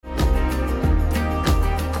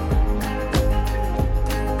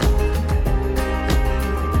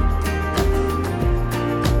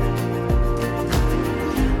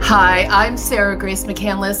Hi, I'm Sarah Grace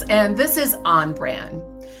McCandless, and this is On Brand.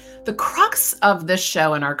 The crux of this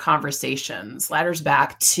show and our conversations ladders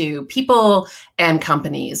back to people and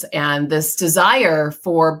companies and this desire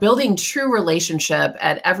for building true relationship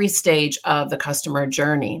at every stage of the customer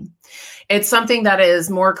journey. It's something that is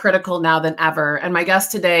more critical now than ever. And my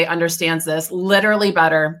guest today understands this literally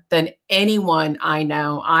better than anyone I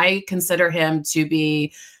know. I consider him to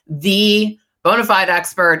be the bona fide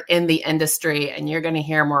expert in the industry, and you're going to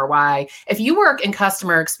hear more why. If you work in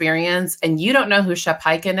customer experience and you don't know who Shep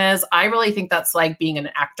Hyken is, I really think that's like being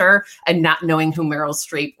an actor and not knowing who Meryl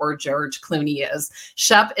Streep or George Clooney is.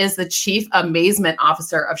 Shep is the Chief Amazement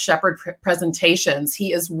Officer of Shepherd Presentations.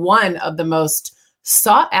 He is one of the most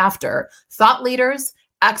sought after thought leaders,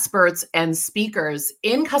 experts, and speakers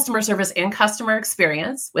in customer service and customer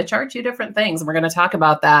experience, which are two different things. And we're going to talk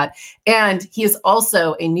about that. And he is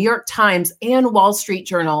also a New York Times and Wall Street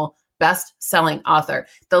Journal best-selling author.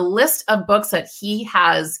 The list of books that he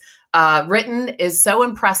has written is so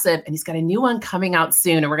impressive, and he's got a new one coming out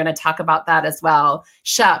soon. And we're going to talk about that as well.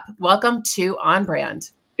 Shep, welcome to On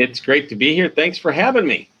Brand. It's great to be here. Thanks for having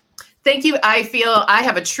me. Thank you. I feel I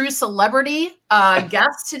have a true celebrity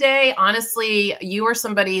guest today. Honestly, you are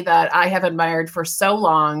somebody that I have admired for so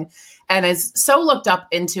long and is so looked up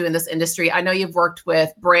into in this industry. I know you've worked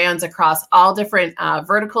with brands across all different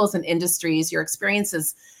verticals and industries. Your experience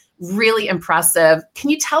is really impressive. Can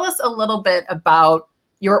you tell us a little bit about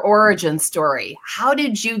your origin story? How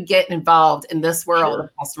did you get involved in this world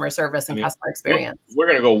of customer service and customer experience? We're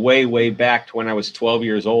going to go way, way back to when I was 12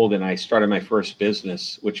 years old and I started my first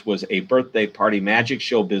business, which was a birthday party magic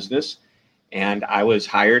show business. And I was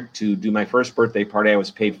hired to do my first birthday party. I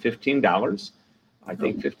was paid $15. I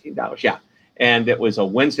think $15. Yeah. And it was a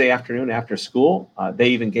Wednesday afternoon after school. They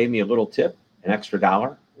even gave me a little tip, an extra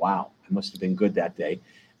 $1. Wow. I must have been good that day.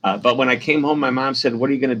 But when I came home, my mom said, "What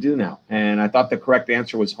are you going to do now?" And I thought the correct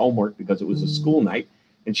answer was homework because it was a school night.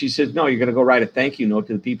 And she said, "No, you're going to go write a thank you note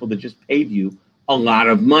to the people that just paid you a lot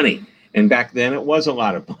of money." And back then it was a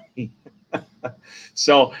lot of money.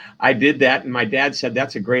 So I did that. And my dad said,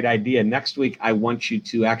 "That's a great idea. Next week, I want you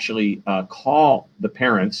to actually call the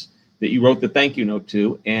parents that you wrote the thank you note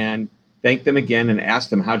to and thank them again and ask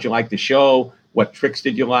them, how'd you like the show? What tricks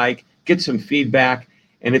did you like? Get some feedback.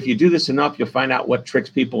 And if you do this enough, you'll find out what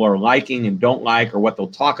tricks people are liking and don't like, or what they'll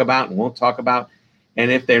talk about and won't talk about.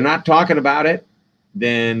 And if they're not talking about it,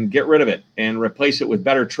 then get rid of it and replace it with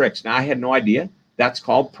better tricks." Now, I had no idea. That's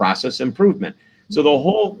called process improvement. So the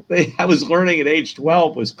whole thing I was learning at age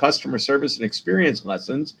 12 was customer service and experience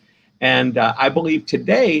lessons. And I believe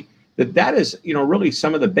today that is, really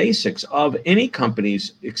some of the basics of any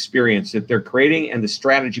company's experience that they're creating and the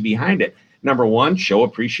strategy behind it. Number one, show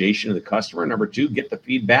appreciation of the customer. Number two, get the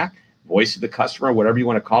feedback, voice of the customer, whatever you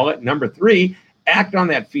want to call it. Number three, act on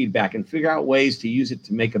that feedback and figure out ways to use it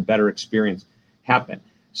to make a better experience happen.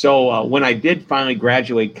 So when I did finally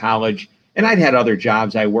graduate college, and I'd had other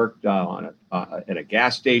jobs, I worked at a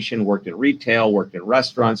gas station, worked in retail, worked in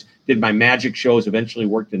restaurants, did my magic shows, eventually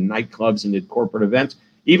worked in nightclubs and did corporate events.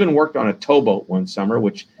 Even worked on a towboat one summer,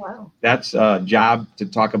 which that's a job to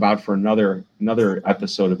talk about for another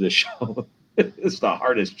episode of this show. It's the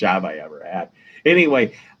hardest job I ever had.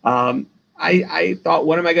 Anyway, I thought,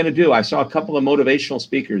 what am I going to do? I saw a couple of motivational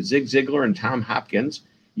speakers, Zig Ziglar and Tom Hopkins.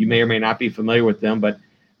 You may or may not be familiar with them, but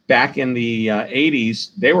back in the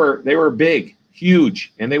 80s, they were big,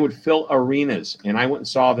 huge, and they would fill arenas. And I went and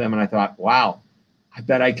saw them, and I thought, wow, I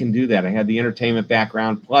bet I can do that. I had the entertainment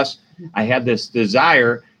background, plus I had this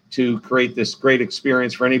desire to create this great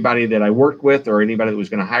experience for anybody that I worked with or anybody that was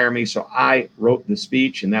going to hire me. So I wrote the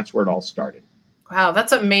speech, and that's where it all started. Wow,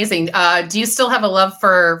 that's amazing. Do you still have a love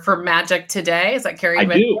for magic today? Is that carried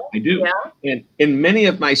with you? I do. Yeah. And in many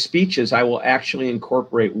of my speeches, I will actually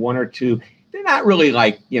incorporate one or two. They're not really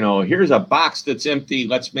like, here's a box that's empty,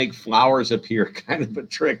 let's make flowers appear kind of a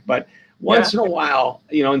trick. But once in a while,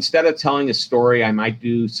 instead of telling a story, I might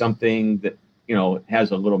do something that,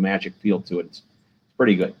 has a little magic feel to it. It's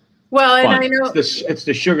pretty good. Well, and fun. I know it's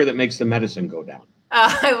the sugar that makes the medicine go down.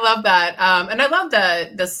 I love that. And I love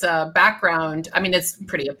this background. I mean, it's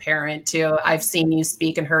pretty apparent too. I've seen you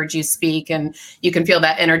speak and heard you speak, and you can feel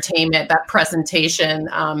that entertainment, that presentation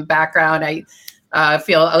background. I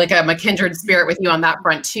feel like I'm a kindred spirit with you on that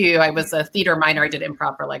front too. I was a theater minor. I did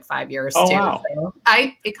improv for like 5 years too. Wow. So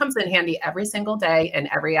it comes in handy every single day in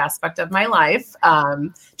every aspect of my life,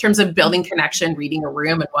 in terms of building connection, reading a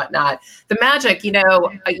room and whatnot. The magic,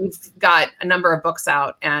 you've got a number of books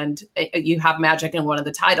out, and you have magic in one of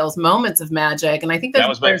the titles, Moments of Magic. And I think that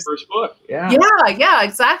was my first book. Yeah. Yeah,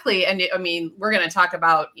 exactly. And I mean, we're going to talk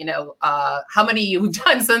about, how many you've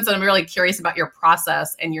done since, and I'm really curious about your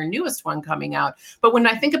process and your newest one coming out. But when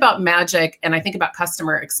I think about magic and I think about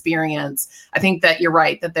customer experience, I think that you're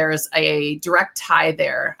right, that there's a direct tie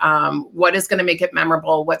there. What is going to make it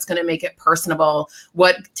memorable? What's going to make it personable?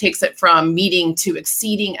 What takes it from meeting to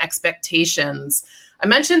exceeding expectations? I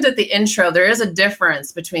mentioned at the intro, there is a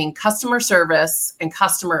difference between customer service and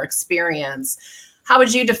customer experience. How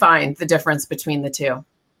would you define the difference between the two?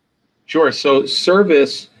 Sure. So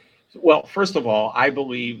service, well, first of all, I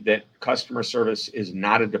believe that customer service is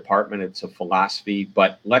not a department, it's a philosophy.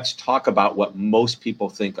 But let's talk about what most people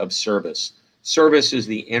think of service. Service is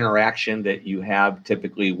the interaction that you have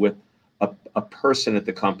typically with a person at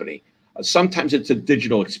the company. Sometimes it's a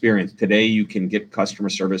digital experience. Today, you can get customer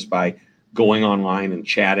service by going online and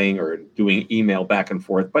chatting or doing email back and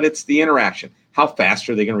forth, but it's the interaction. How fast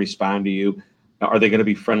are they going to respond to you? Are they going to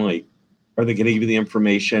be friendly? Are they going to give you the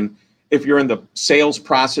information? If you're in the sales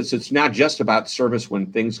process, it's not just about service when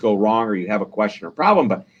things go wrong or you have a question or problem,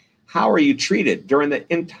 but how are you treated during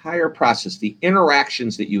the entire process, the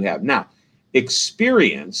interactions that you have. Now,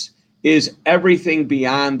 experience is everything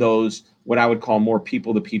beyond those, what I would call more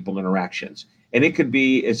people-to-people interactions. And it could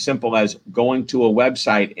be as simple as going to a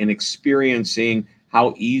website and experiencing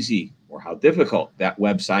how easy or how difficult that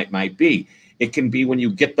website might be. It can be when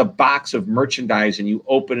you get the box of merchandise and you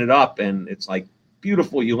open it up and it's like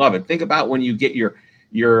beautiful, you love it. Think about when you get your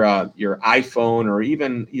iPhone or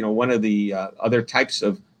even one of the other types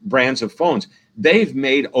of brands of phones. They've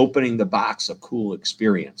made opening the box a cool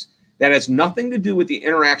experience. That has nothing to do with the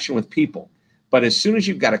interaction with people. But as soon as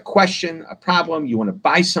you've got a question, a problem, you want to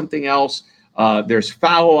buy something else, there's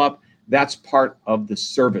follow-up. That's part of the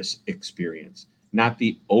service experience, not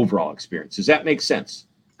the overall experience. Does that make sense?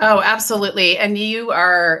 Oh, absolutely. And you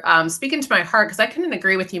are speaking to my heart because I couldn't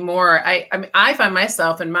agree with you more. I find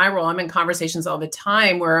myself in my role, I'm in conversations all the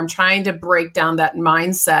time where I'm trying to break down that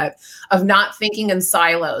mindset of not thinking in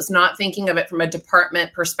silos, not thinking of it from a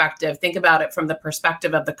department perspective. Think about it from the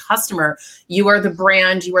perspective of the customer. You are the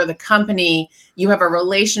brand, you are the company, you have a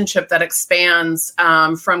relationship that expands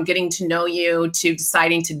from getting to know you to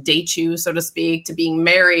deciding to date you, so to speak, to being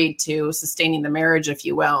married, to sustaining the marriage, if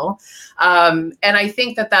you will. And I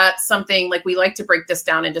think that that's something, like, we like to break this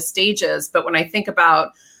down into stages. But when I think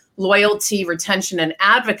about loyalty, retention, and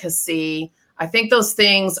advocacy, I think those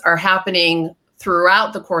things are happening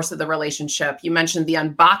throughout the course of the relationship. You mentioned the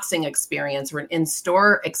unboxing experience or an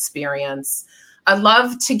in-store experience. I'd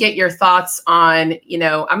love to get your thoughts on,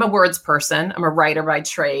 I'm a words person, I'm a writer by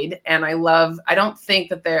trade, and I don't think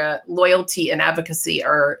that the loyalty and advocacy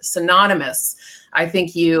are synonymous. I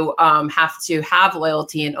think you have to have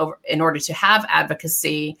loyalty in order to have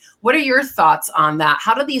advocacy. What are your thoughts on that?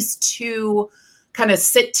 How do these two kind of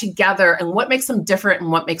sit together, and what makes them different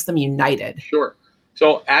and what makes them united? Sure.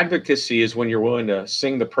 So advocacy is when you're willing to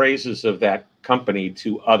sing the praises of that company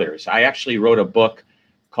to others. I actually wrote a book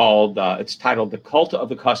called, it's titled The Cult of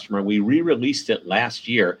the Customer. We re-released it last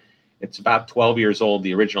year. It's about 12 years old,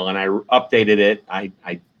 the original, and I updated it.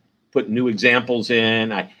 I put new examples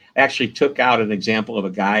in. I actually took out an example of a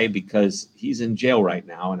guy because he's in jail right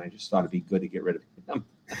now, and I just thought it'd be good to get rid of him.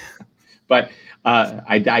 But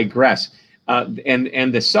I digress.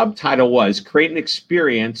 And the subtitle was Create an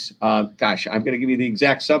Experience. I'm going to give you the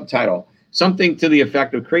exact subtitle. Something to the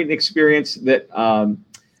effect of create an experience that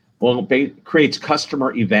creates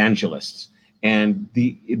customer evangelists. And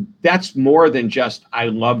that's more than just I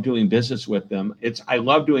love doing business with them. It's I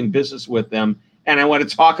love doing business with them, and I want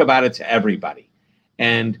to talk about it to everybody.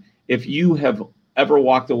 And if you have ever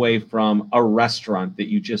walked away from a restaurant that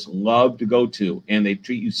you just love to go to and they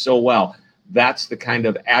treat you so well, that's the kind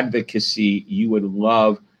of advocacy you would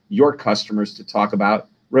love your customers to talk about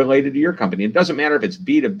related to your company. It doesn't matter if it's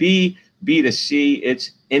B2B, B2C,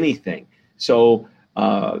 it's anything. So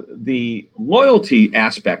the loyalty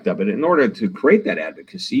aspect of it, in order to create that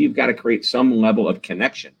advocacy, you've got to create some level of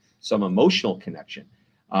connection, some emotional connection.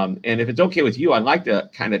 And if it's okay with you, I'd like to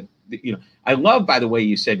kind of, I love, by the way,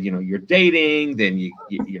 you said, you're dating, then you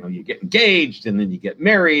get engaged, and then you get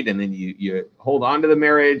married, and then you hold on to the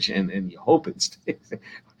marriage, and you hope it stays.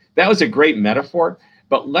 That was a great metaphor.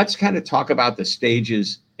 But let's kind of talk about the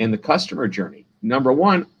stages in the customer journey. Number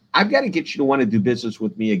one, I've got to get you to want to do business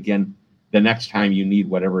with me again the next time you need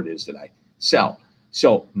whatever it is that I sell.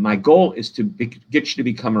 So my goal is to get you to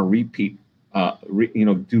become a repeat,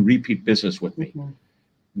 do repeat business with me. Mm-hmm.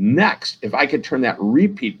 Next, if I could turn that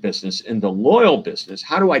repeat business into loyal business,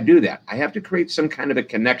 how do I do that? I have to create some kind of a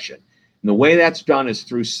connection. And the way that's done is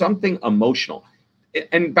through something emotional.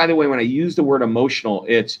 And by the way, when I use the word emotional,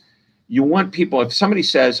 it's you want people, if somebody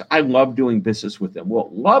says, I love doing business with them. Well,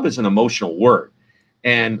 love is an emotional word.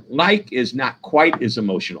 And like is not quite as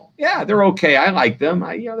emotional. Yeah, they're okay. I like them.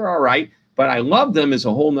 They're all right. But I love them is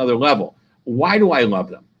a whole nother level. Why do I love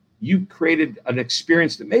them? You created an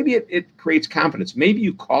experience that maybe it creates confidence. Maybe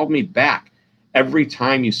you called me back every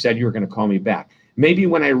time you said you were going to call me back. Maybe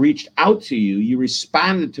when I reached out to you, you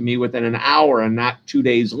responded to me within an hour and not 2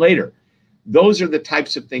 days later. Those are the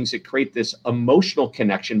types of things that create this emotional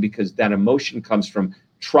connection, because that emotion comes from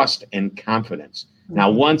trust and confidence. Mm-hmm. Now,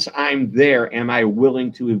 once I'm there, am I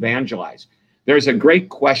willing to evangelize? There's a great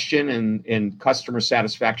question in customer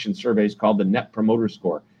satisfaction surveys called the Net Promoter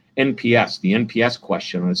Score, NPS, the NPS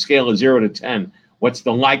question. On a scale of 0 to 10, what's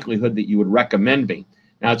the likelihood that you would recommend me?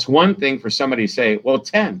 Now, it's one thing for somebody to say, well,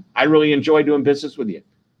 10, I really enjoy doing business with you.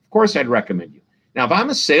 Of course, I'd recommend you. Now, if I'm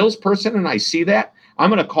a salesperson and I see that, I'm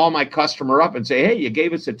going to call my customer up and say, hey, you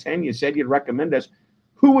gave us a 10. You said you'd recommend us.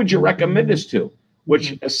 Who would you recommend us to?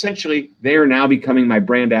 Which essentially, they are now becoming my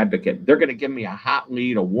brand advocate. They're going to give me a hot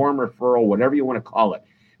lead, a warm referral, whatever you want to call it.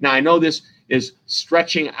 Now, I know this is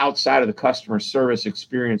stretching outside of the customer service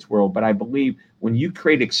experience world, but I believe when you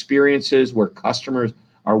create experiences where customers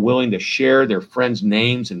are willing to share their friends'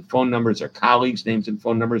 names and phone numbers, their colleagues' names and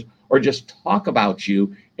phone numbers, or just talk about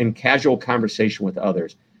you in casual conversation with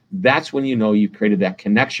others, that's when you know you've created that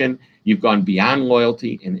connection. You've gone beyond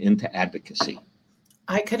loyalty and into advocacy.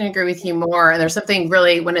 I couldn't agree with you more. And there's something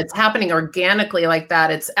really, when it's happening organically like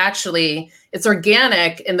that, it's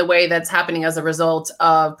organic in the way that's happening as a result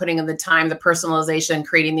of putting in the time, the personalization,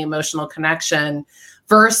 creating the emotional connection,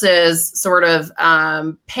 versus sort of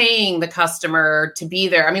paying the customer to be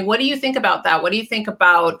there. I mean, what do you think about that? What do you think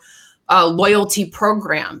about loyalty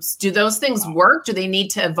programs? Do those things work? Do they need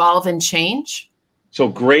to evolve and change? So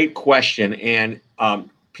great question. And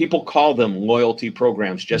people call them loyalty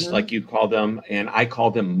programs, just like you call them, and I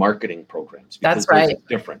call them marketing programs. That's right. There's a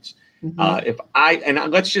difference.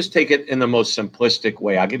 Let's just take it in the most simplistic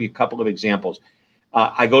way. I'll give you a couple of examples.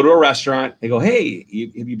 I go to a restaurant. They go, hey,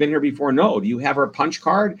 have you been here before? No. Do you have our punch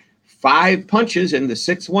card? 5 punches and the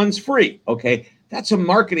 6th one's free. Okay, that's a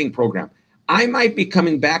marketing program. I might be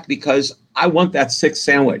coming back because I want that 6th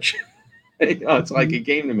sandwich. It's like a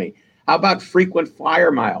game to me. How about frequent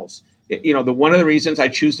flyer miles? One of the reasons I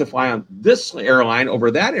choose to fly on this airline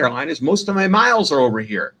over that airline is most of my miles are over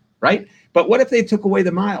here, right? But what if they took away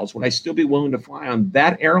the miles? Would I still be willing to fly on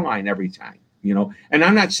that airline every time? And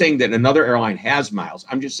I'm not saying that another airline has miles.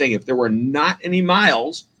 I'm just saying if there were not any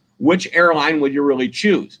miles, which airline would you really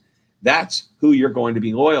choose? That's who you're going to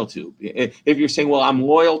be loyal to. If you're saying, well, I'm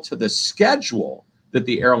loyal to the schedule that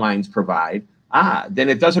the airlines provide, then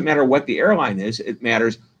it doesn't matter what the airline is. It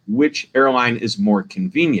matters which airline is more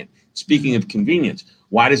convenient. Speaking of convenience,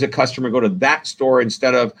 why does a customer go to that store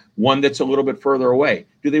instead of one that's a little bit further away?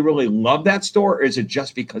 Do they really love that store, or is it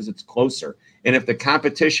just because it's closer? And if the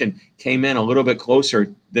competition came in a little bit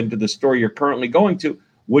closer than to the store you're currently going to,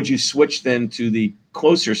 would you switch then to the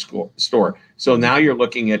closer store? So now you're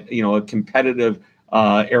looking at, a competitive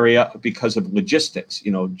area because of logistics,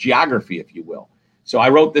 geography, if you will. So I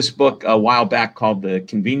wrote this book a while back called The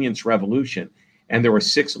Convenience Revolution. And there were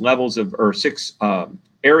 6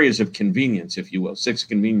 areas of convenience, if you will, 6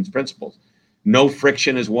 convenience principles. No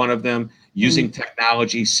friction is one of them. Using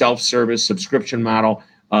technology, self-service, subscription model,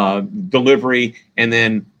 delivery, and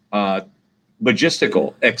then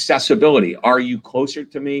logistical accessibility. Are you closer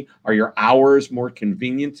to me? Are your hours more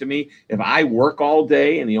convenient to me? If I work all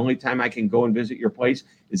day and the only time I can go and visit your place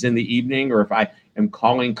is in the evening, or if I am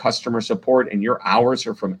calling customer support and your hours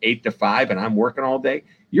are from 8 to 5 and I'm working all day,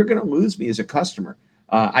 you're going to lose me as a customer.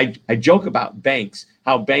 I joke about banks,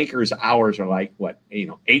 how bankers' hours are like,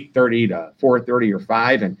 8:30 to 4:30 or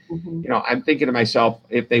 5. And, I'm thinking to myself,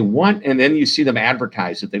 if they want, and then you see them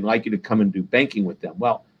advertise that they'd like you to come and do banking with them.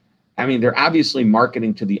 Well, I mean, they're obviously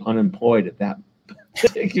marketing to the unemployed at that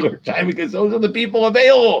particular time, because those are the people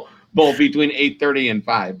available between 8:30 and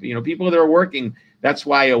 5. People that are working. That's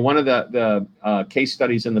why one of the case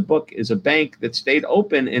studies in the book is a bank that stayed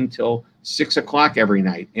open until 6 o'clock every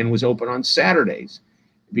night and was open on Saturdays,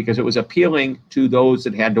 because it was appealing to those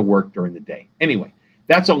that had to work during the day. Anyway,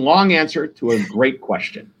 that's a long answer to a great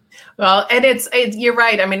question. Well, and it's you're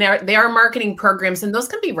right. I mean, they are marketing programs, and those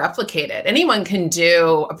can be replicated. Anyone can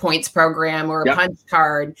do a points program or a punch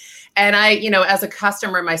card. And I, as a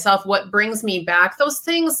customer myself, what brings me back, those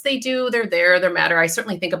things they're there, they matter. I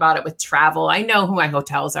certainly think about it with travel. I know who my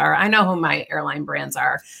hotels are. I know who my airline brands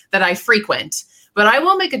are that I frequent. But I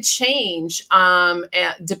will make a change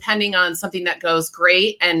depending on something that goes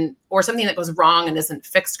great or something that goes wrong and isn't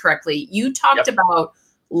fixed correctly. You talked about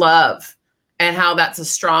love and how that's a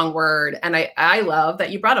strong word. And I love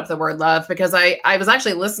that you brought up the word love, because I was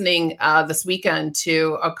actually listening this weekend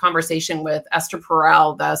to a conversation with Esther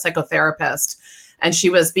Perel, the psychotherapist, and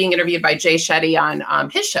she was being interviewed by Jay Shetty on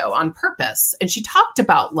his show On Purpose. And she talked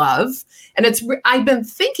about love. And I've been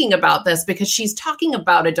thinking about this because she's talking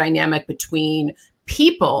about a dynamic between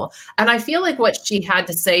people. And I feel like what she had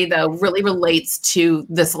to say, though, really relates to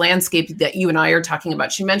this landscape that you and I are talking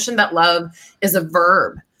about. She mentioned that love is a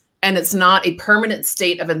verb, and it's not a permanent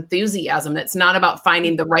state of enthusiasm. It's not about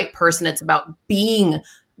finding the right person. It's about being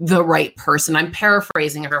the right person. I'm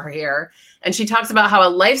paraphrasing her here. And she talks about how a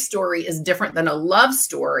life story is different than a love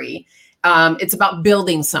story. It's about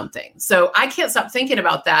building something. So I can't stop thinking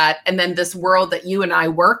about that. And then this world that you and I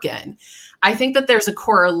work in, I think that there's a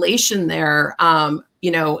correlation there,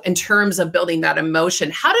 in terms of building that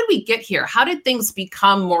emotion. How did we get here? How did things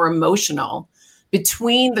become more emotional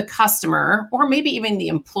between the customer, or maybe even the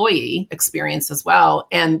employee experience as well,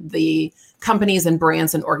 and the companies and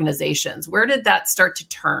brands and organizations? Where did that start to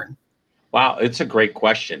turn? Wow, it's a great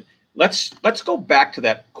question. Let's go back to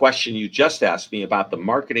that question you just asked me about the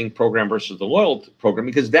marketing program versus the loyalty program,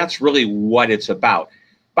 because that's really what it's about.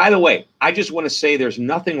 By the way, I just want to say there's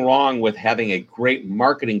nothing wrong with having a great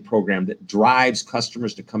marketing program that drives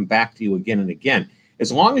customers to come back to you again and again.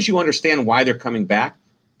 As long as you understand why they're coming back,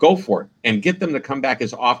 go for it and get them to come back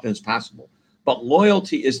as often as possible. But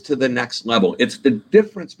loyalty is to the next level. It's the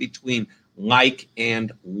difference between like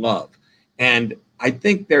and love. And I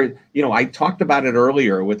think I talked about it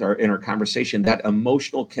earlier in our conversation, that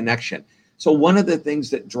emotional connection. So one of the things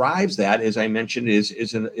that drives that, as I mentioned,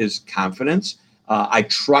 is confidence. I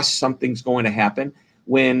trust something's going to happen.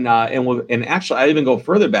 And actually, I even go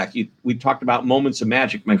further back. We talked about Moments of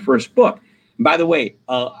Magic, my first book. And by the way,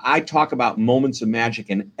 I talk about moments of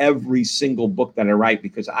magic in every single book that I write,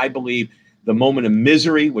 because I believe the moment of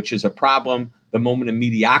misery, which is a problem, the moment of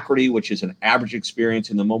mediocrity, which is an average experience,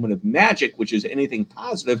 and the moment of magic, which is anything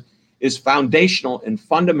positive, is foundational and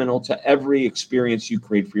fundamental to every experience you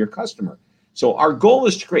create for your customer. So our goal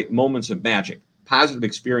is to create moments of magic, positive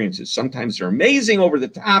experiences. Sometimes they're amazing, over the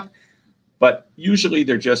top, but usually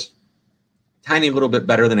they're just tiny little bit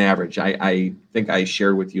better than average. I think I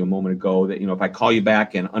shared with you a moment ago that, if I call you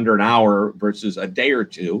back in under an hour versus a day or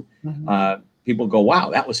two, people go, wow,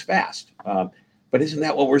 that was fast. But isn't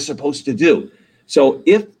that what we're supposed to do? So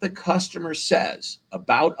if the customer says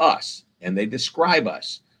about us and they describe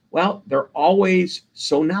us, well, they're always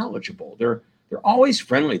so knowledgeable. They're always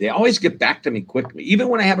friendly. They always get back to me quickly. Even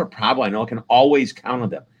when I have a problem, I know I can always count on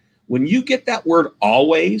them. When you get that word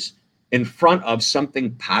always in front of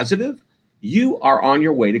something positive, you are on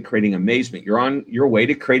your way to creating amazement. You're on your way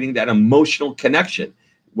to creating that emotional connection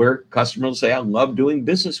where customers say, I love doing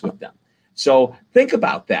business with them. So think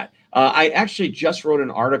about that. I actually just wrote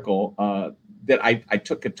an article that I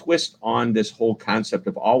took a twist on this whole concept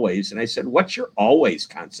of always. And I said, what's your always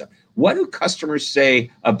concept? What do customers say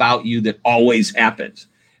about you that always happens?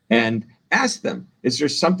 And ask them, is there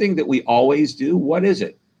something that we always do? What is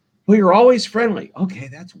it? Well, you're always friendly. Okay,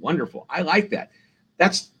 that's wonderful. I like that.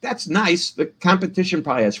 That's nice. The competition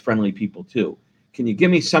probably has friendly people too. Can you give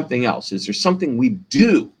me something else? Is there something we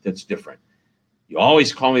do that's different? You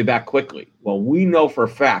always call me back quickly. Well, we know for a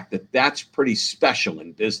fact that that's pretty special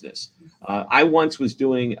in business. I once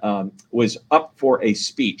was up for a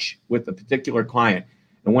speech with a particular client,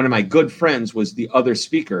 and one of my good friends was the other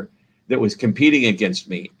speaker that was competing against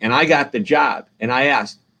me, and I got the job. And I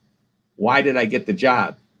asked, why did I get the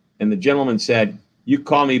job? And the gentleman said, you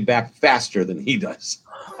call me back faster than he does.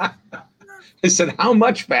 I said, how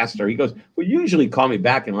much faster? He goes, well, usually call me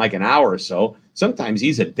back in like an hour or so. Sometimes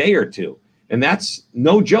he's a day or two. And that's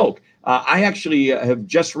no joke. I actually have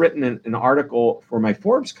just written an article for my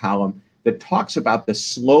Forbes column that talks about the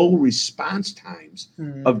slow response times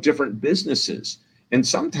of different businesses. And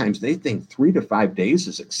sometimes they think 3 to 5 days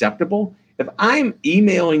is acceptable. If I'm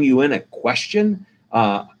emailing you in a question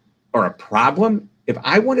or a problem, if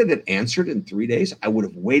I wanted it answered in 3 days, I would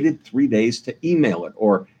have waited 3 days to email it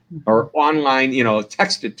or online,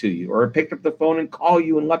 text it to you, or picked up the phone and call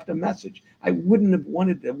you and left a message. I wouldn't have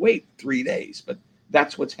wanted to wait 3 days, but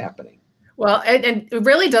that's what's happening. Well, and it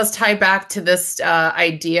really does tie back to this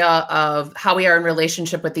idea of how we are in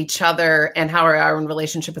relationship with each other and how we are in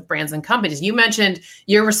relationship with brands and companies. You mentioned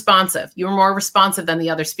you're responsive. You were more responsive than the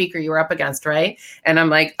other speaker you were up against, right? And I'm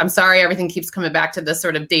like, I'm sorry, everything keeps coming back to this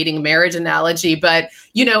sort of dating marriage analogy. But,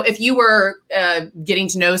 if you were getting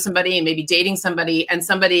to know somebody and maybe dating somebody, and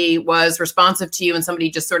somebody was responsive to you and somebody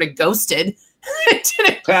just sort of ghosted,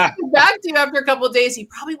 didn't get back to you after a couple of days, you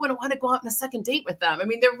probably wouldn't want to go out on a second date with them. I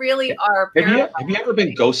mean, there really are. Have you ever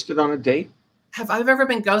been ghosted on a date? Have I ever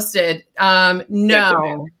been ghosted?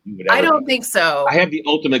 No, I don't think so. I have the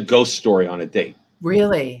ultimate ghost story on a date.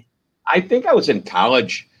 Really? I think I was in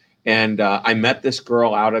college, and I met this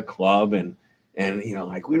girl out at a club, and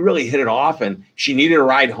like we really hit it off, and she needed a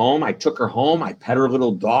ride home. I took her home. I pet her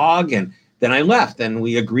little dog, and then I left, and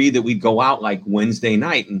we agreed that we'd go out like Wednesday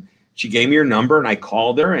night, and she gave me her number, and I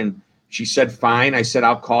called her, and she said, fine. I said,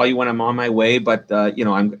 I'll call you when I'm on my way, but there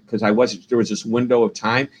was this window of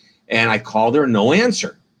time. And I called her, no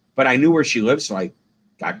answer. But I knew where she lived, so I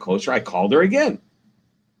got closer. I called her again.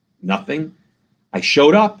 Nothing. I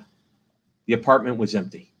showed up. The apartment was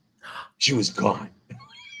empty. She was gone.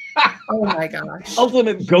 Oh, my gosh.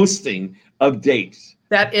 Ultimate ghosting of dates.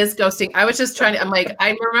 That is ghosting. I was just trying to,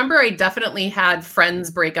 I remember I definitely had friends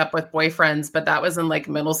break up with boyfriends, but that was in like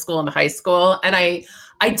middle school and high school. And I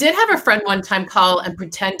did have a friend one time call and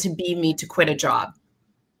pretend to be me to quit a job.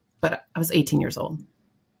 But I was 18 years old.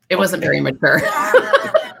 It wasn't very mature.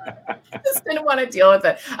 I just didn't want to deal with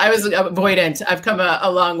it. I was avoidant. I've come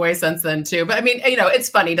a long way since then too. But I mean, it's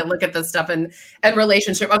funny to look at this stuff and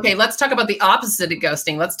relationship. Okay, let's talk about the opposite of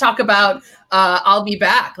ghosting. Let's talk about I'll Be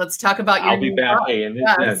Back. Let's talk about your I'll Be Back. book. Hey, and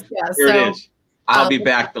here it is. I'll Be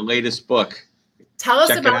Back, the latest book. Tell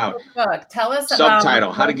us about the book. Tell us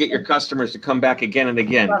Subtitle, How to Get Your Customers to Come Back Again and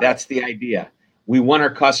Again. That's the idea. We want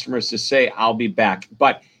our customers to say, I'll be back.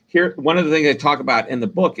 But here, one of the things I talk about in the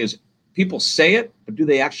book is people say it, but do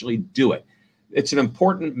they actually do it? It's an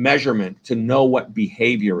important measurement to know what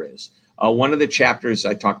behavior is. One of the chapters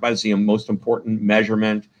I talk about is the most important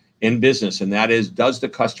measurement in business, and that is, does the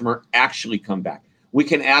customer actually come back? We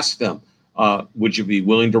can ask them, would you be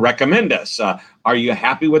willing to recommend us? Are you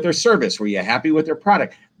happy with their service? Were you happy with their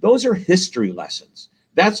product? Those are history lessons.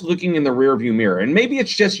 That's looking in the rearview mirror. And maybe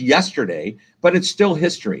it's just yesterday, but it's still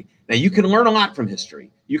history. Now, you can learn a lot from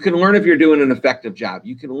history. You can learn if you're doing an effective job.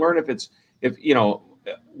 You can learn if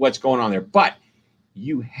what's going on there. But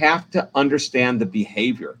you have to understand the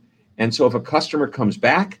behavior. And so if a customer comes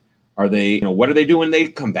back, are they, what are they doing when they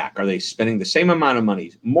come back? Are they spending the same amount of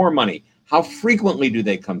money, more money? How frequently do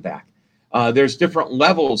they come back? There's different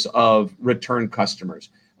levels of return customers.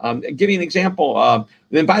 Give you an example.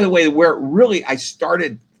 Then, by the way, where really I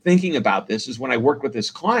started thinking about this is when I worked with this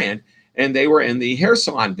client, and they were in the hair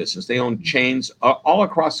salon business. They own chains all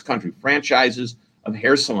across the country, franchises of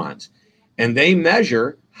hair salons, and they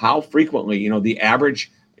measure how frequently, the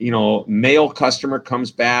average, male customer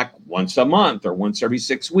comes back once a month or once every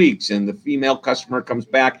 6 weeks, and the female customer comes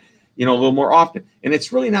back, a little more often. And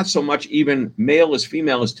it's really not so much even male as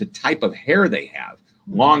female as to type of hair they have: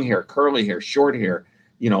 long hair, curly hair, short hair.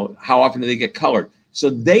 How often do they get colored? So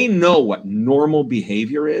they know what normal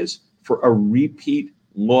behavior is for a repeat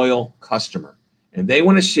loyal customer. And they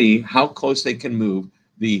want to see how close they can move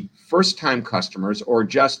the first-time customers or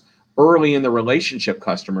just early in the relationship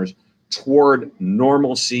customers toward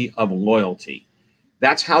normalcy of loyalty.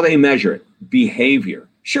 That's how they measure it, behavior.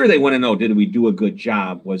 Sure, they want to know, did we do a good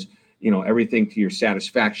job? Was, everything to your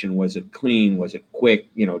satisfaction? Was it clean? Was it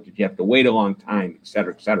quick? Did you have to wait a long time, et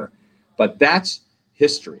cetera, et cetera? But that's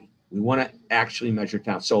history. We want to actually measure it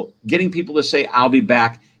down. So getting people to say, I'll be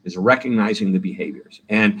back, is recognizing the behaviors.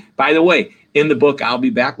 And by the way, in the book, I'll Be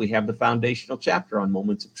Back, we have the foundational chapter on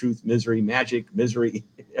moments of truth, misery, magic, misery,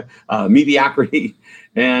 mediocrity,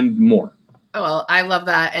 and more. Oh, well, I love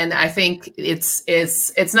that. And I think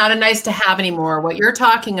it's not a nice to have anymore. What you're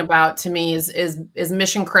talking about to me is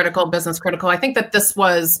mission critical, business critical. I think that this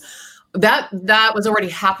was that was already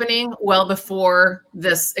happening well before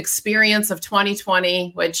this experience of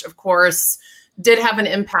 2020, which of course did have an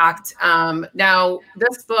impact. Now,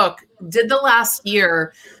 this book, did the last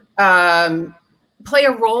year play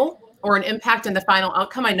a role or an impact in the final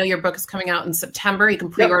outcome? I know your book is coming out in September. You can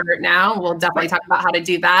pre-order it now. We'll definitely talk about how to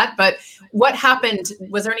do that. But what happened?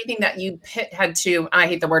 Was there anything that you had to, I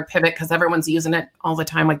hate the word pivot because everyone's using it all the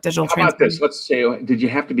time, like digital transformation. How about this? Let's say, did you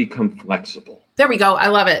have to become flexible? There we go. I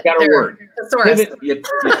love it. Got a word. Pivot,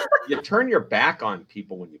 you turn your back on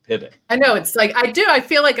people when you pivot. I know. It's like, I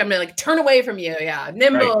feel like I'm going to like turn away from you. Yeah.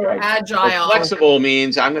 Nimble, agile. Well, flexible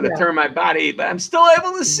means I'm going to turn my body, but I'm still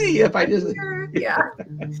able to see if I just. Yeah.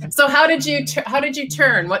 So how did you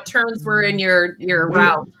turn? What turns were in your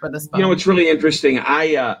route for this book? It's really interesting.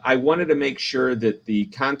 I wanted to make sure that the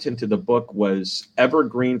content of the book was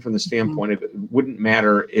evergreen from the standpoint of it wouldn't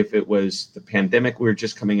matter if it was the pandemic we were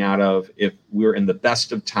just coming out of, if we were in the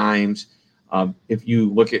best of times. If you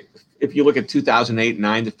look at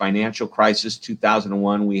 2008-9, the financial crisis,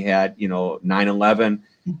 2001, we had 9/11.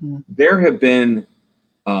 There have been,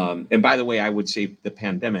 and by the way, I would say the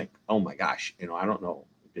pandemic. Oh my gosh, I don't know.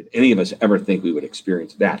 Did any of us ever think we would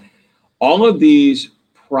experience that? All of these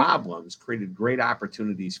problems created great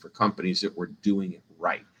opportunities for companies that were doing it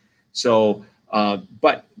right. So,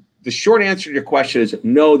 but the short answer to your question is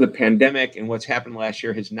no, the pandemic and what's happened last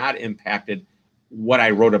year has not impacted what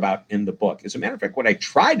I wrote about in the book. As a matter of fact, what I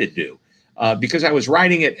tried to do, because I was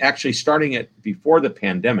writing it, actually starting it before the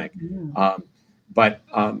pandemic, but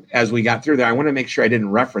as we got through there, I want to make sure I didn't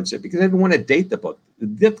reference it because I didn't want to date the book.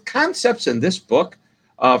 The concepts in this book,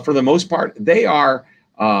 for the most part, they're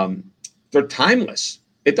timeless.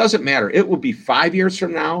 It doesn't matter. It will be 5 years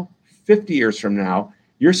from now, 50 years from now.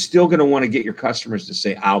 You're still going to want to get your customers to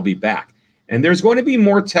say, I'll be back. And there's going to be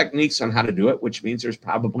more techniques on how to do it, which means there's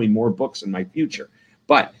probably more books in my future.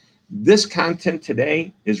 But this content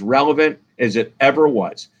today is relevant as it ever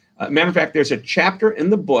was. Matter of fact, there's a chapter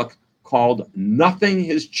in the book called Nothing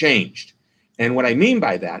Has Changed. And what I mean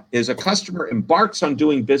by that is a customer embarks on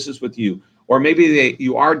doing business with you, or maybe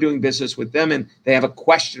you are doing business with them and they have a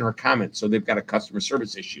question or a comment, so they've got a customer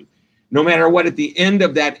service issue. No matter what, at the end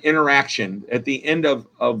of that interaction, at the end of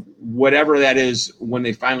whatever that is, when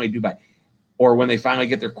they finally do buy, or when they finally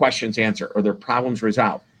get their questions answered or their problems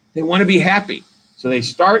resolved, they want to be happy. So they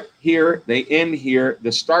start here, they end here.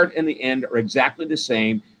 The start and the end are exactly the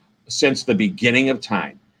same since the beginning of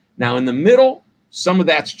time. Now, in the middle, some of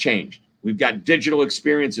that's changed. We've got digital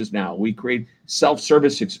experiences now. We create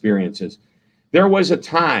self-service experiences. There was a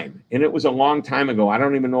time, and it was a long time ago, I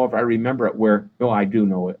don't even know if I remember it, where, no, I do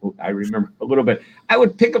know it. I remember a little bit. I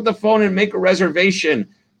would pick up the phone and make a reservation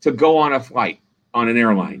to go on a flight on an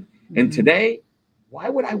airline. And today, why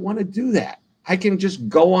would I want to do that? I can just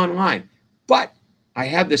go online. But I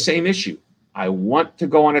have the same issue. I want to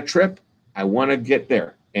go on a trip. I want to get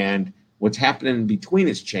there. And what's happening in between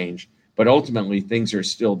has changed, but ultimately things are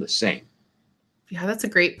still the same. Yeah, that's a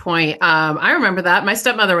great point. I remember that. My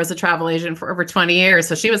stepmother was a travel agent for over 20 years.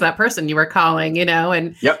 So she was that person you were calling, and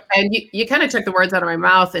and you kind of took the words out of my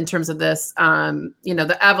mouth in terms of this,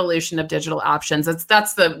 the evolution of digital options.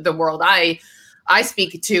 That's the world I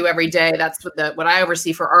speak to every day. That's what I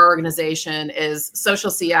oversee for our organization is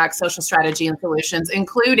social CX, social strategy and solutions,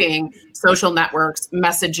 including social networks,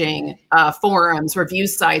 messaging, forums, review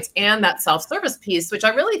sites, and that self-service piece, which I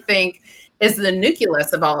really think is the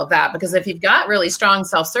nucleus of all of that. Because if you've got really strong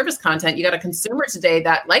self-service content, you got a consumer today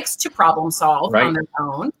that likes to problem solve on their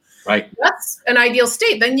own. Right. That's an ideal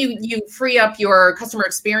state. Then you free up your customer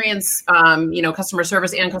experience, customer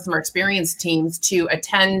service and customer experience teams to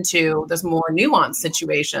attend to those more nuanced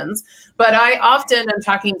situations. But I often am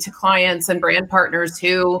talking to clients and brand partners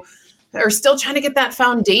who are still trying to get that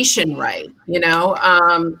foundation right.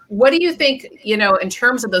 What do you think, in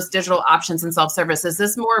terms of those digital options and self-service? Is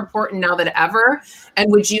this more important now than ever?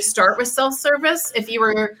 And would you start with self-service if you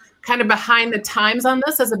were kind of behind the times on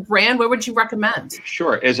this as a brand? What would you recommend?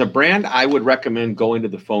 Sure. As a brand, I would recommend going to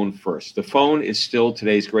the phone first. The phone is still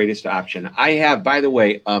today's greatest option. I have, by the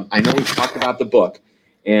way, I know we've talked about the book,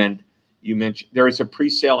 and you mentioned there is a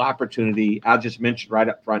pre-sale opportunity. I'll just mention right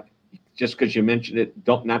up front, just because you mentioned it,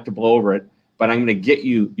 not to blow over it, but I'm going to get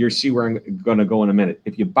you'll see where I'm going to go in a minute.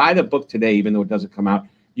 If you buy the book today, even though it doesn't come out,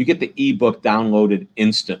 you get the ebook downloaded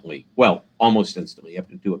instantly. Well, almost instantly. You have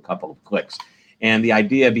to do a couple of clicks. And the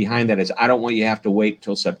idea behind that is I don't want you to have to wait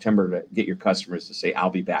till September to get your customers to say, I'll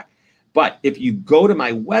be back. But if you go to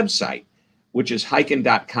my website, which is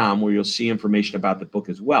hyken.com, where you'll see information about the book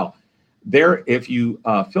as well, there, if you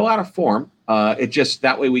fill out a form,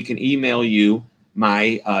 that way we can email you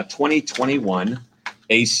my 2021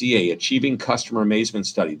 ACA, Achieving Customer Amazement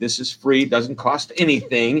Study. This is free, doesn't cost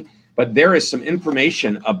anything, but there is some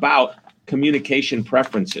information about communication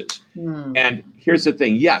preferences. And here's the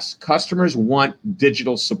thing. Yes, customers want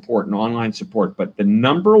digital support and online support, but the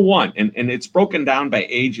number one, and it's broken down by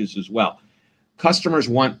ages as well. Customers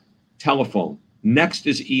want telephone. Next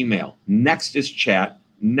is email. Next is chat.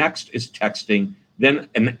 Next is texting. Then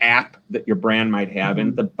an app that your brand might have. And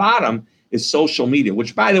at the bottom is social media,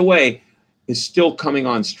 which, by the way, is still coming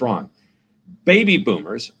on strong. Baby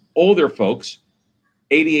boomers, older folks,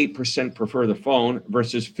 88% prefer the phone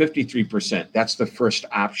versus 53%. That's the first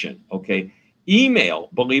option, okay? Email,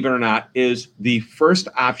 believe it or not, is the first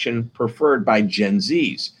option preferred by Gen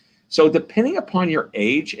Zs. So depending upon your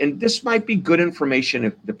age, and this might be good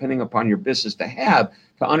information depending upon your business to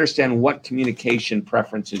understand what communication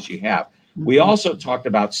preferences you have. We also talked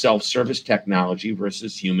about self-service technology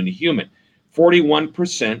versus human to human.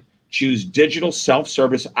 41% choose digital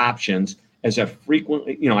self-service options as a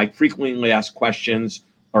frequently asked questions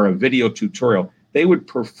or a video tutorial. They would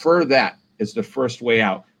prefer that as the first way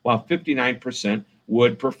out, while 59%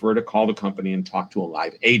 would prefer to call the company and talk to a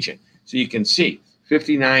live agent. So you can see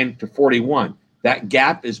 59 to 41, that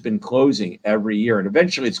gap has been closing every year, and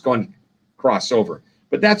eventually it's going to cross over.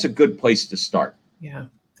 But that's a good place to start. Yeah,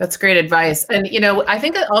 that's great advice. And, I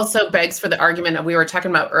think it also begs for the argument that we were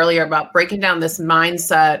talking about earlier about breaking down this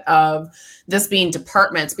mindset of this being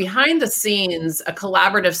departments. Behind the scenes, a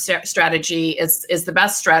collaborative strategy is the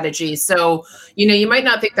best strategy. So, you might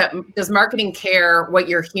not think that, does marketing care what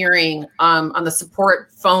you're hearing on the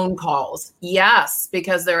support phone calls? Yes,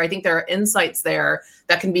 because I think there are insights there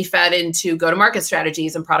that can be fed into go-to-market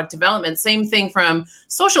strategies and product development. Same thing from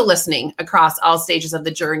social listening across all stages of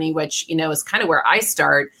the journey, which, is kind of where I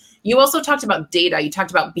start. You also talked about data. You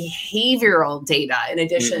talked about behavioral data in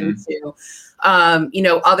addition to,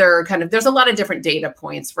 other kind of, there's a lot of different data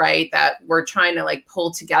points, right, that we're trying to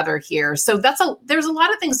pull together here. So there's a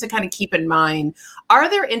lot of things to kind of keep in mind. Are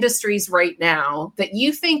there industries right now that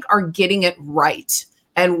you think are getting it right?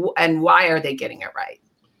 And why are they getting it right?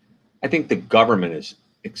 I think the government is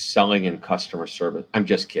excelling in customer service. I'm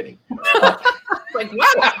just kidding. Wow,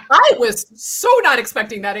 I was so not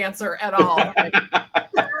expecting that answer at all.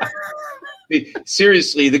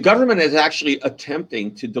 Seriously, the government is actually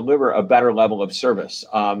attempting to deliver a better level of service.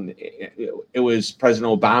 It was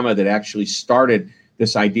President Obama that actually started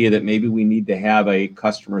this idea that maybe we need to have a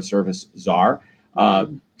customer service czar.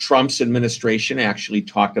 Trump's administration actually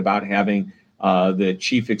talked about having the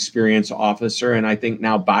chief experience officer, and I think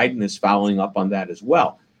now Biden is following up on that as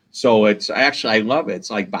well. So it's actually, I love it.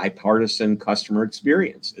 It's like bipartisan customer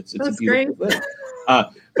experience. It's a beautiful thing.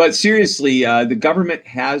 But seriously, the government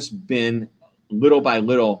has been little by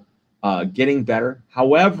little getting better.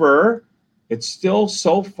 However, it's still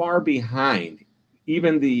so far behind.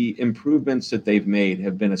 Even the improvements that they've made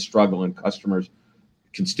have been a struggle, and customers,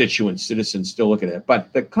 constituents, citizens still look at it.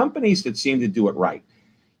 But the companies that seem to do it right,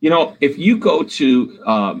 if you go to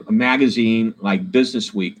a magazine like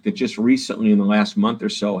Business Week that just recently in the last month or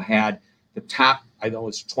so had the top, I know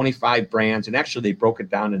it's 25 brands, and actually they broke it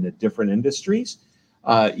down into different industries.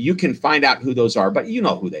 You can find out who those are, but you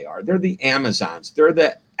know who they are. They're the Amazons, they're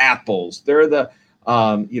the Apples, they're the,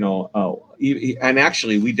 and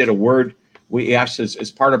actually we did a word, we asked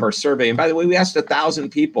as part of our survey, and by the way, we asked 1,000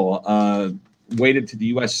 people weighted to the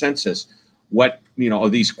U.S. Census what,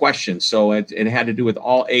 of these questions. So it had to do with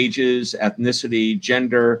all ages, ethnicity,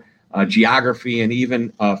 gender, geography, and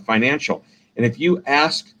even financial. And if you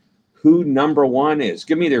ask who number one is,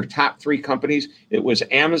 give me their top 3 companies, it was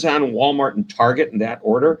Amazon, Walmart, and Target in that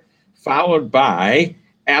order, followed by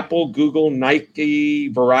Apple, Google,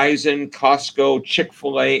 Nike, Verizon, Costco,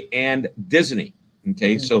 Chick-fil-A, and Disney.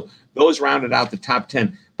 Okay, so those rounded out the top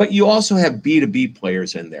 10. But you also have B2B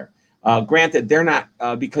players in there. Granted, they're not,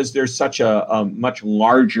 because there's such a much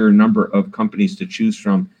larger number of companies to choose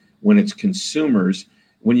from when it's consumers.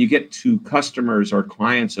 When you get to customers or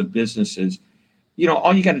clients of businesses,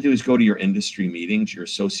 all you got to do is go to your industry meetings, your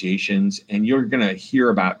associations, and you're going to hear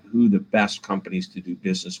about who the best companies to do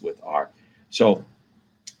business with are. So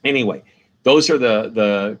anyway, those are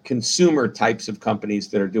the consumer types of companies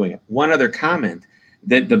that are doing it. One other comment,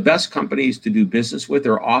 that the best companies to do business with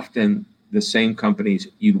are often the same companies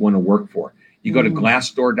you'd want to work for. You go to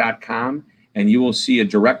glassdoor.com and you will see a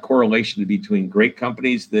direct correlation between great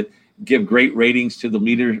companies that give great ratings to the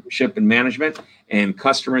leadership and management and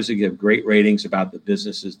customers that give great ratings about the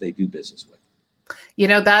businesses they do business with.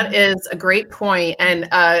 That is a great point, and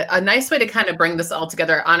a nice way to kind of bring this all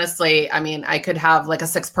together. Honestly, I mean, I could have like a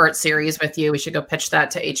 6-part series with you. We should go pitch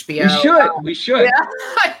that to HBO. We should.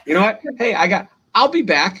 Yeah. You know what? Hey, I'll be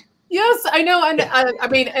back. Yes, I know. And I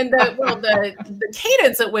mean, and the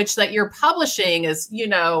cadence at which that you're publishing is,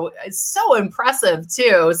 is so impressive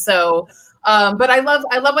too. So, but I love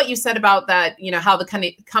what you said about that, how the kind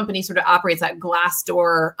of company sort of operates. That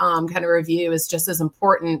Glassdoor kind of review is just as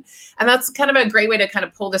important. And that's kind of a great way to kind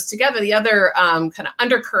of pull this together. The other kind of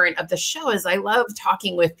undercurrent of the show is I love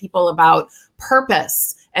talking with people about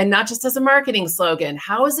purpose. And not just as a marketing slogan.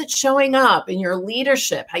 How is it showing up in your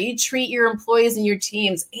leadership? How you treat your employees and your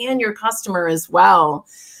teams and your customer as well?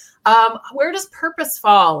 Where does purpose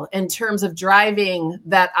fall in terms of driving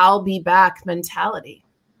that "I'll be back" mentality?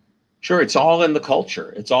 Sure, it's all in the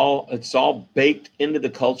culture. It's all baked into the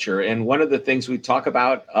culture. And one of the things we talk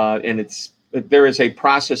about, and there is a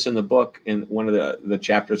process in the book in one of the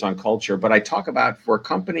chapters on culture. But I talk about for a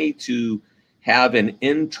company to have an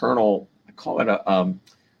internal, I call it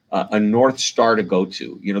a North Star to go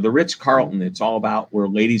to. The Ritz-Carlton, it's all about we're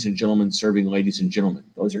ladies and gentlemen serving ladies and gentlemen.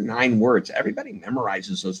 Those are 9 words. Everybody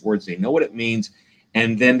memorizes those words. They know what it means.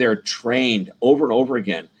 And then they're trained over and over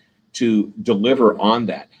again to deliver on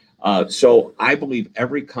that. So I believe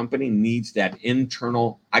every company needs that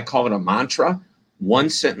internal, I call it a mantra, 1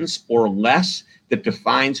 sentence or less that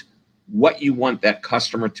defines what you want that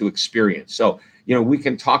customer to experience. So, we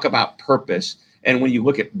can talk about purpose. And when you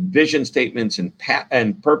look at vision statements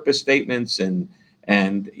and purpose statements and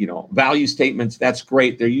value statements, that's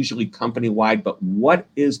great. They're usually company-wide, but what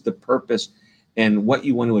is the purpose and what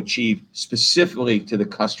you want to achieve specifically to the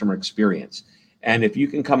customer experience? And if you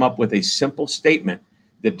can come up with a simple statement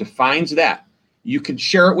that defines that, you can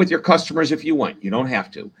share it with your customers if you want. You don't have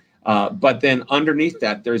to. But then underneath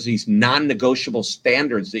that, there's these non-negotiable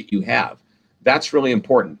standards that you have. That's really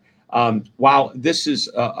important. While this is,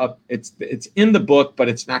 it's in the book, but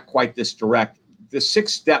it's not quite this direct. The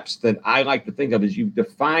 6 steps that I like to think of is you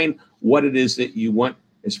define what it is that you want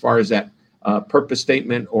as far as that purpose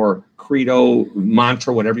statement or credo,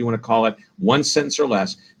 mantra, whatever you want to call it, 1 sentence or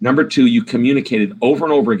less. Number 2, you communicate it over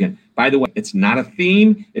and over again. By the way, it's not a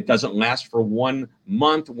theme. It doesn't last for 1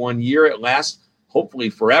 month, 1 year. It lasts hopefully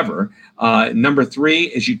forever. Number 3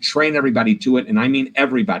 is you train everybody to it. And I mean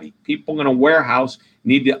everybody. People in a warehouse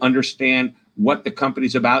need to understand what the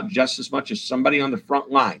company's about just as much as somebody on the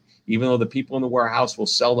front line, even though the people in the warehouse will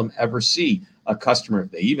seldom ever see a customer,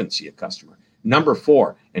 if they even see a customer. Number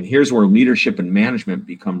 4, and here's where leadership and management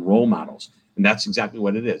become role models. And that's exactly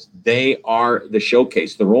what it is. They are the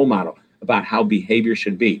showcase, the role model about how behavior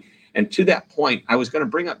should be. And to that point, I was going to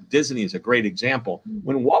bring up Disney as a great example.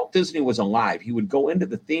 When Walt Disney was alive, he would go into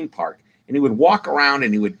the theme park and he would walk around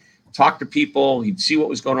and he would talk to people. He'd see what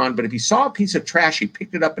was going on. But if he saw a piece of trash, he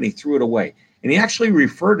picked it up and he threw it away. And he actually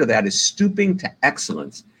referred to that as stooping to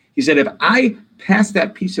excellence. He said, if I pass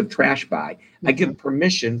that piece of trash by, I give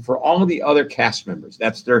permission for all of the other cast members.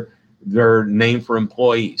 That's their name for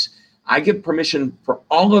employees. I give permission for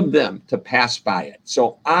all of them to pass by it.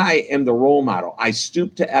 So I am the role model. I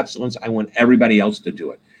stoop to excellence. I want everybody else to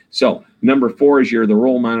do it. So number 4 is you're the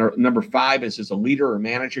role model. Number 5 is as a leader or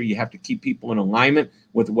manager, you have to keep people in alignment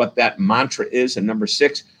with what that mantra is. And number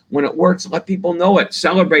 6, when it works, let people know it,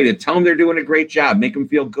 celebrate it, tell them they're doing a great job, make them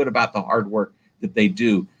feel good about the hard work that they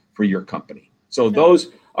do for your company. So those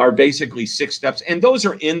are basically 6 steps. And those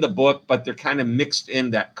are in the book, but they're kind of mixed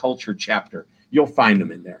in that culture chapter. You'll find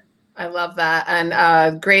them in there. I love that.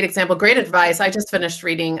 And great example, great advice. I just finished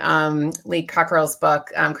reading Lee Cockrell's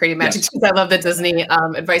book, Creative Magic Tools. I love the Disney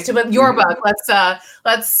advice too, but your book,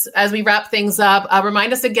 let's, as we wrap things up,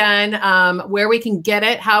 remind us again where we can get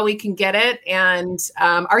it, how we can get it. And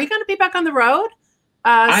are you going to be back on the road?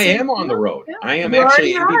 I am on the road. Yeah. I am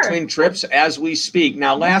actually in between trips as we speak.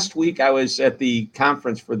 Now, last week I was at the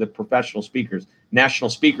conference for the Professional Speakers, National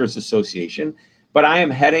Speakers Association, but I am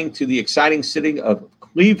heading to the exciting city of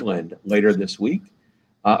Cleveland later this week.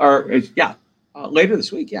 Later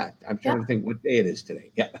this week. Yeah. I'm trying to think what day it is today.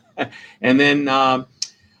 Yeah. And then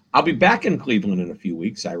I'll be back in Cleveland in a few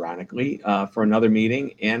weeks, ironically, for another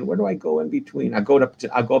meeting. And where do I go in between? I'll go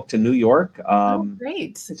up to New York.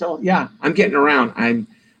 Great. So yeah, I'm getting around. I'm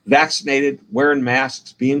vaccinated, wearing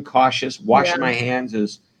masks, being cautious, washing my hands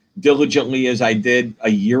as diligently as I did a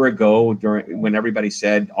year ago when everybody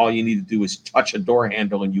said all you need to do is touch a door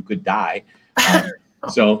handle and you could die.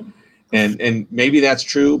 So, and maybe that's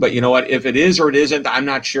true, but you know what? If it is or it isn't, I'm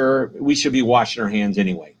not sure. We should be washing our hands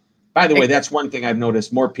anyway. By the way, that's one thing I've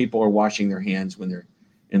noticed. More people are washing their hands when they're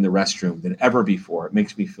in the restroom than ever before. It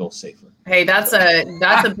makes me feel safer. Hey, that's a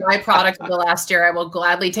byproduct of the last year. I will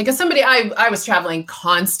gladly take. As somebody, I was traveling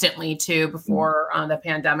constantly too before the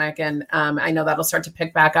pandemic, and I know that'll start to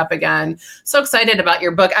pick back up again. So excited about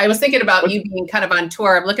your book. I was thinking about you being kind of on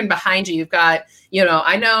tour. I'm looking behind you. You've got,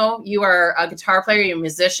 I know you are a guitar player. You're a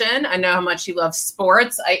musician. I know how much you love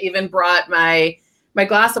sports. I even brought my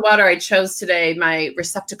glass of water I chose today. My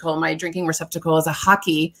drinking receptacle is a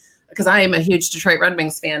hockey, because I am a huge Detroit Red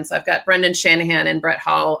Wings fan. So I've got Brendan Shanahan and Brett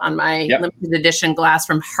Hall on my limited edition glass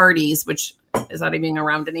from Hardee's, which is not even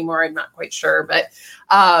around anymore. I'm not quite sure. But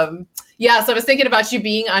so I was thinking about you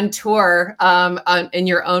being on tour in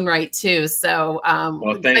your own right too. So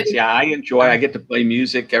well, thanks. Yeah, I get to play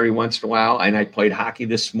music every once in a while. And I played hockey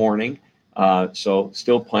this morning. So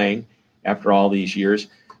still playing after all these years.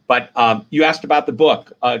 But you asked about the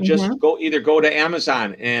book. Just go to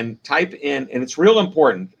Amazon and type in, and it's real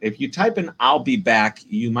important. If you type in "I'll be back,"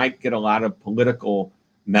 you might get a lot of political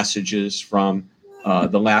messages from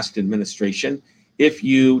the last administration. If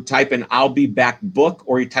you type in "I'll be back book"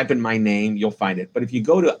 or you type in my name, you'll find it. But if you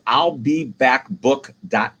go to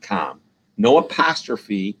I'llBeBackBook.com, no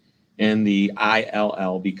apostrophe in the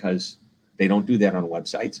ILL, because they don't do that on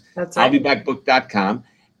websites. That's right. I'llBeBackBook.com,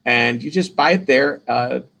 and you just buy it there.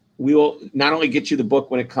 We will not only get you the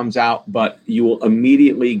book when it comes out, but you will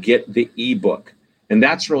immediately get the ebook. And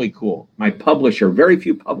that's really cool. My publisher, very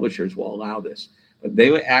few publishers will allow this, but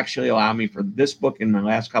they would actually allow me for this book and my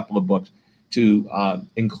last couple of books to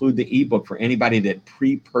include the ebook for anybody that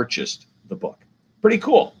pre-purchased the book. Pretty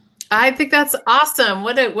cool. I think that's awesome.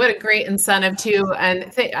 What a great incentive too. And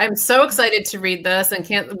I'm so excited to read this and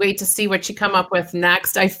can't wait to see what you come up with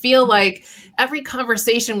next. I feel like every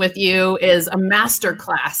conversation with you is a master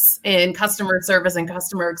class in customer service and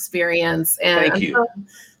customer experience. And Thank you.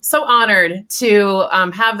 So honored to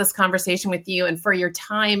have this conversation with you and for your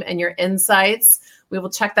time and your insights. We will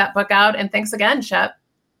check that book out. And thanks again, Shep.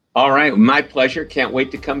 All right. My pleasure. Can't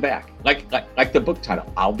wait to come back. Like the book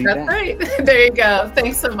title, I'll be back. That's right. There you go.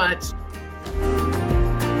 Thanks so much.